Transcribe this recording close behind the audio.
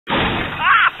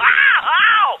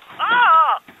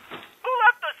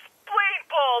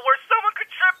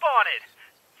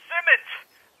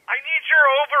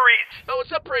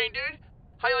brain, dude.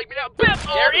 How you like me now? Bam!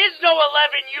 Oh. There is no 11,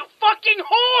 you fucking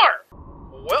whore!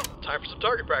 Well, time for some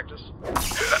target practice.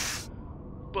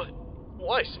 But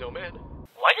why, Snowman?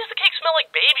 Why does the cake smell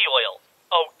like baby oil?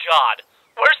 Oh god.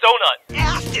 Where's Donut?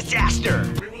 Ass disaster!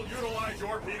 We will utilize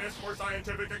your penis for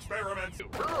scientific experiments.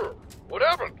 What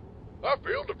happened? I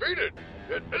feel defeated.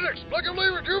 Inexplicably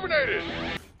rejuvenated.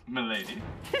 Milady.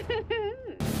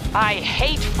 I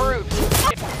hate fruit.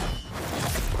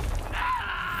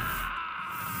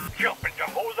 Jump into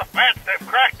Jehoshaphat, they've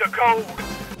cracked the code!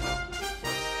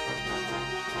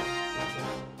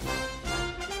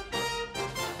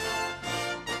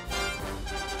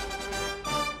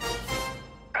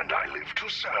 And I live to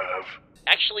serve.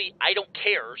 Actually, I don't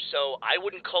care, so I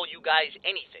wouldn't call you guys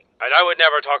anything. And I would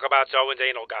never talk about someone's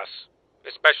anal, Gus.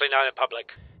 Especially not in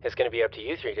public. It's gonna be up to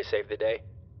you three to save the day.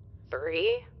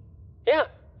 3? Yeah.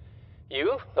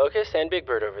 You, Locust, and Big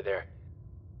Bird over there.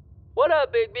 What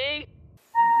up, Big B?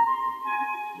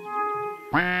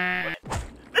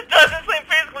 This doesn't seem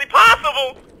physically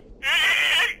possible!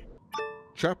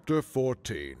 Chapter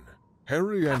 14.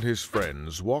 Harry and his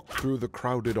friends walked through the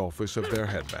crowded office of their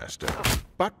headmaster.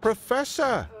 But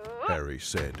Professor, Harry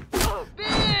said.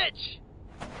 Bitch!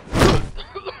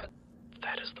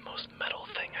 That is the most metal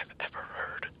thing I've ever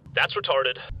heard. That's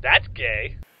retarded. That's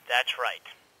gay. That's right.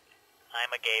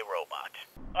 I'm a gay robot.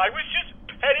 I was just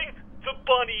petting the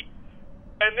bunny,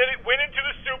 and then it went into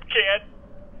the soup can,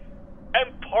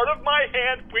 and part of my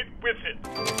hand went with it.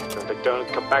 Don't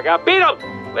come back out. Beat him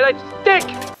with a stick!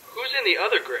 Who's in the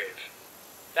other grave?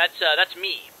 That's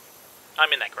me.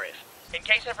 I'm in that grave. In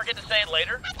case I forget to say it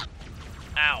later.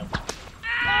 Ow.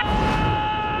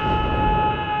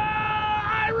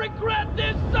 I regret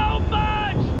this so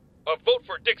much! A vote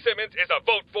for Dick Simmons is a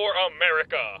vote for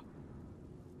America.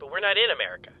 But we're not in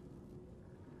America.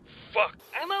 Fuck.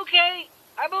 I'm okay.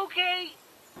 I'm okay.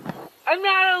 I'm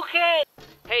not okay.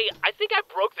 Hey, I think I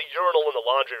broke the urinal in the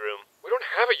laundry room. We don't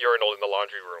have a urinal in the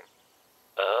laundry room.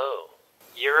 Oh.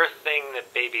 You're a thing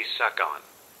that babies suck on.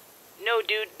 No,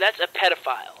 dude, that's a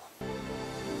pedophile.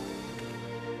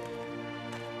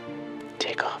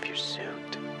 Take off your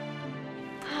suit.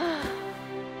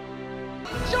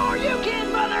 Sure you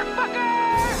can, motherfucker!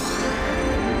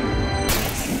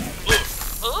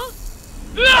 Huh?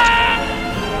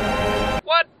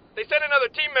 What? They sent another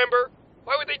team member?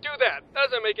 Why would they do that?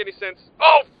 Doesn't make any sense.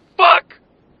 Oh, fuck!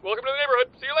 Welcome to the neighborhood.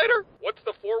 See you later. What's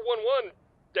the 411,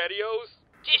 Daddy-O's?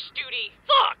 Dish duty.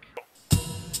 Fuck!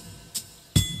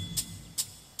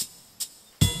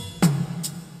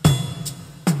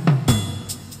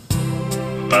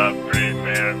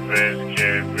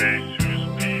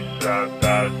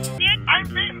 I'm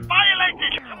being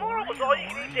violated! Tomorrow was all you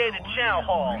can eat day at the Chow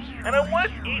Hall, and I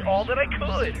wanted to eat all that I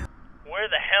could. Where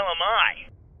the hell am I?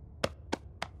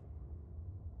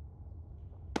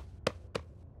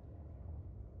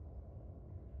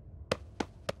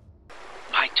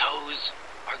 My toes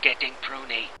are getting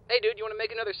pruny. Hey, dude, you want to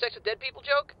make another sex with dead people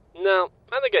joke? No,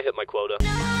 I think I hit my quota.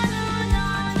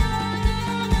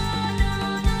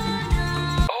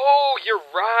 Oh, you're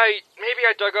right. Maybe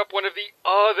I dug up one of the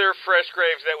other fresh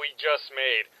graves that we just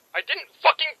made. I didn't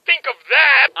fucking think of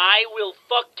that! I will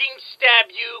fucking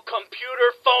stab you,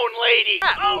 computer phone lady!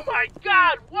 Oh my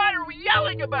god, what are we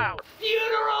yelling about?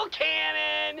 Funeral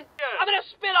cannon! I'm gonna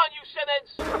spit on you,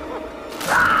 Simmons!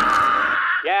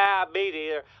 Yeah, me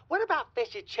neither. What about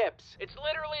fishy chips? It's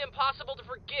literally impossible to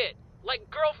forget. Like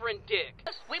girlfriend dick.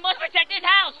 We must protect this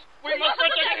house! We must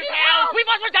protect this house! We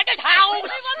must protect this house!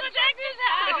 We must protect this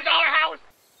house! This is our house!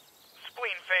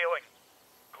 Spleen failing.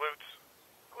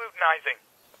 Glutenizing.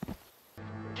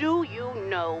 Do you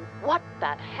know what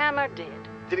that hammer did?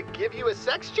 Did it give you a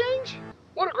sex change?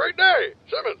 What a great day.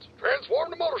 Simmons, transform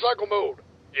to motorcycle mode.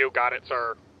 You got it,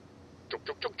 sir. Chook,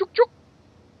 chook, chook, chook, chook.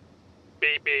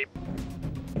 Beep, beep.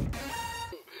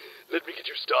 Let me get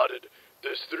you started.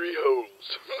 There's 3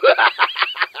 holes.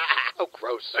 Oh,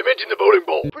 gross. I mentioned the bowling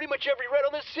ball. Pretty much every red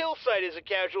on this hillside is a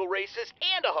casual racist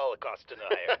and a Holocaust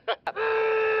denier.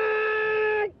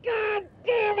 God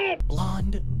damn it!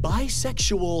 Blonde,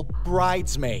 bisexual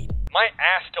bridesmaid. My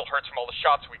ass still hurts from all the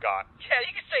shots we got. Yeah,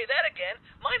 you can say that again.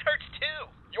 Mine hurts too.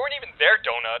 You weren't even there,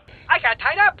 Donut. I got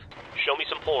tied up. Show me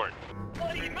some porn.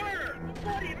 Bloody murder!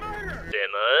 Bloody murder!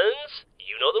 Simmons,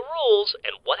 you know the rules,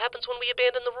 and what happens when we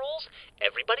abandon the rules?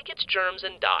 Everybody gets germs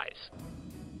and dies.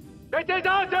 Great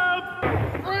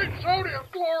sodium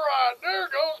chloride. There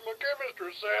goes my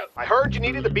chemistry set. I heard you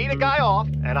needed to beat a guy off,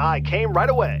 and I came right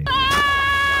away.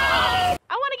 I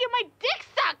want to get my dick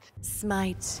sucked!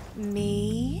 Smite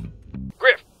me?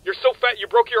 Griff, you're so fat you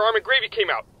broke your arm and gravy came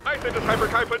out. I said this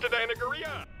hyperkaipunta.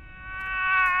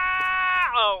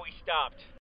 Oh, we stopped.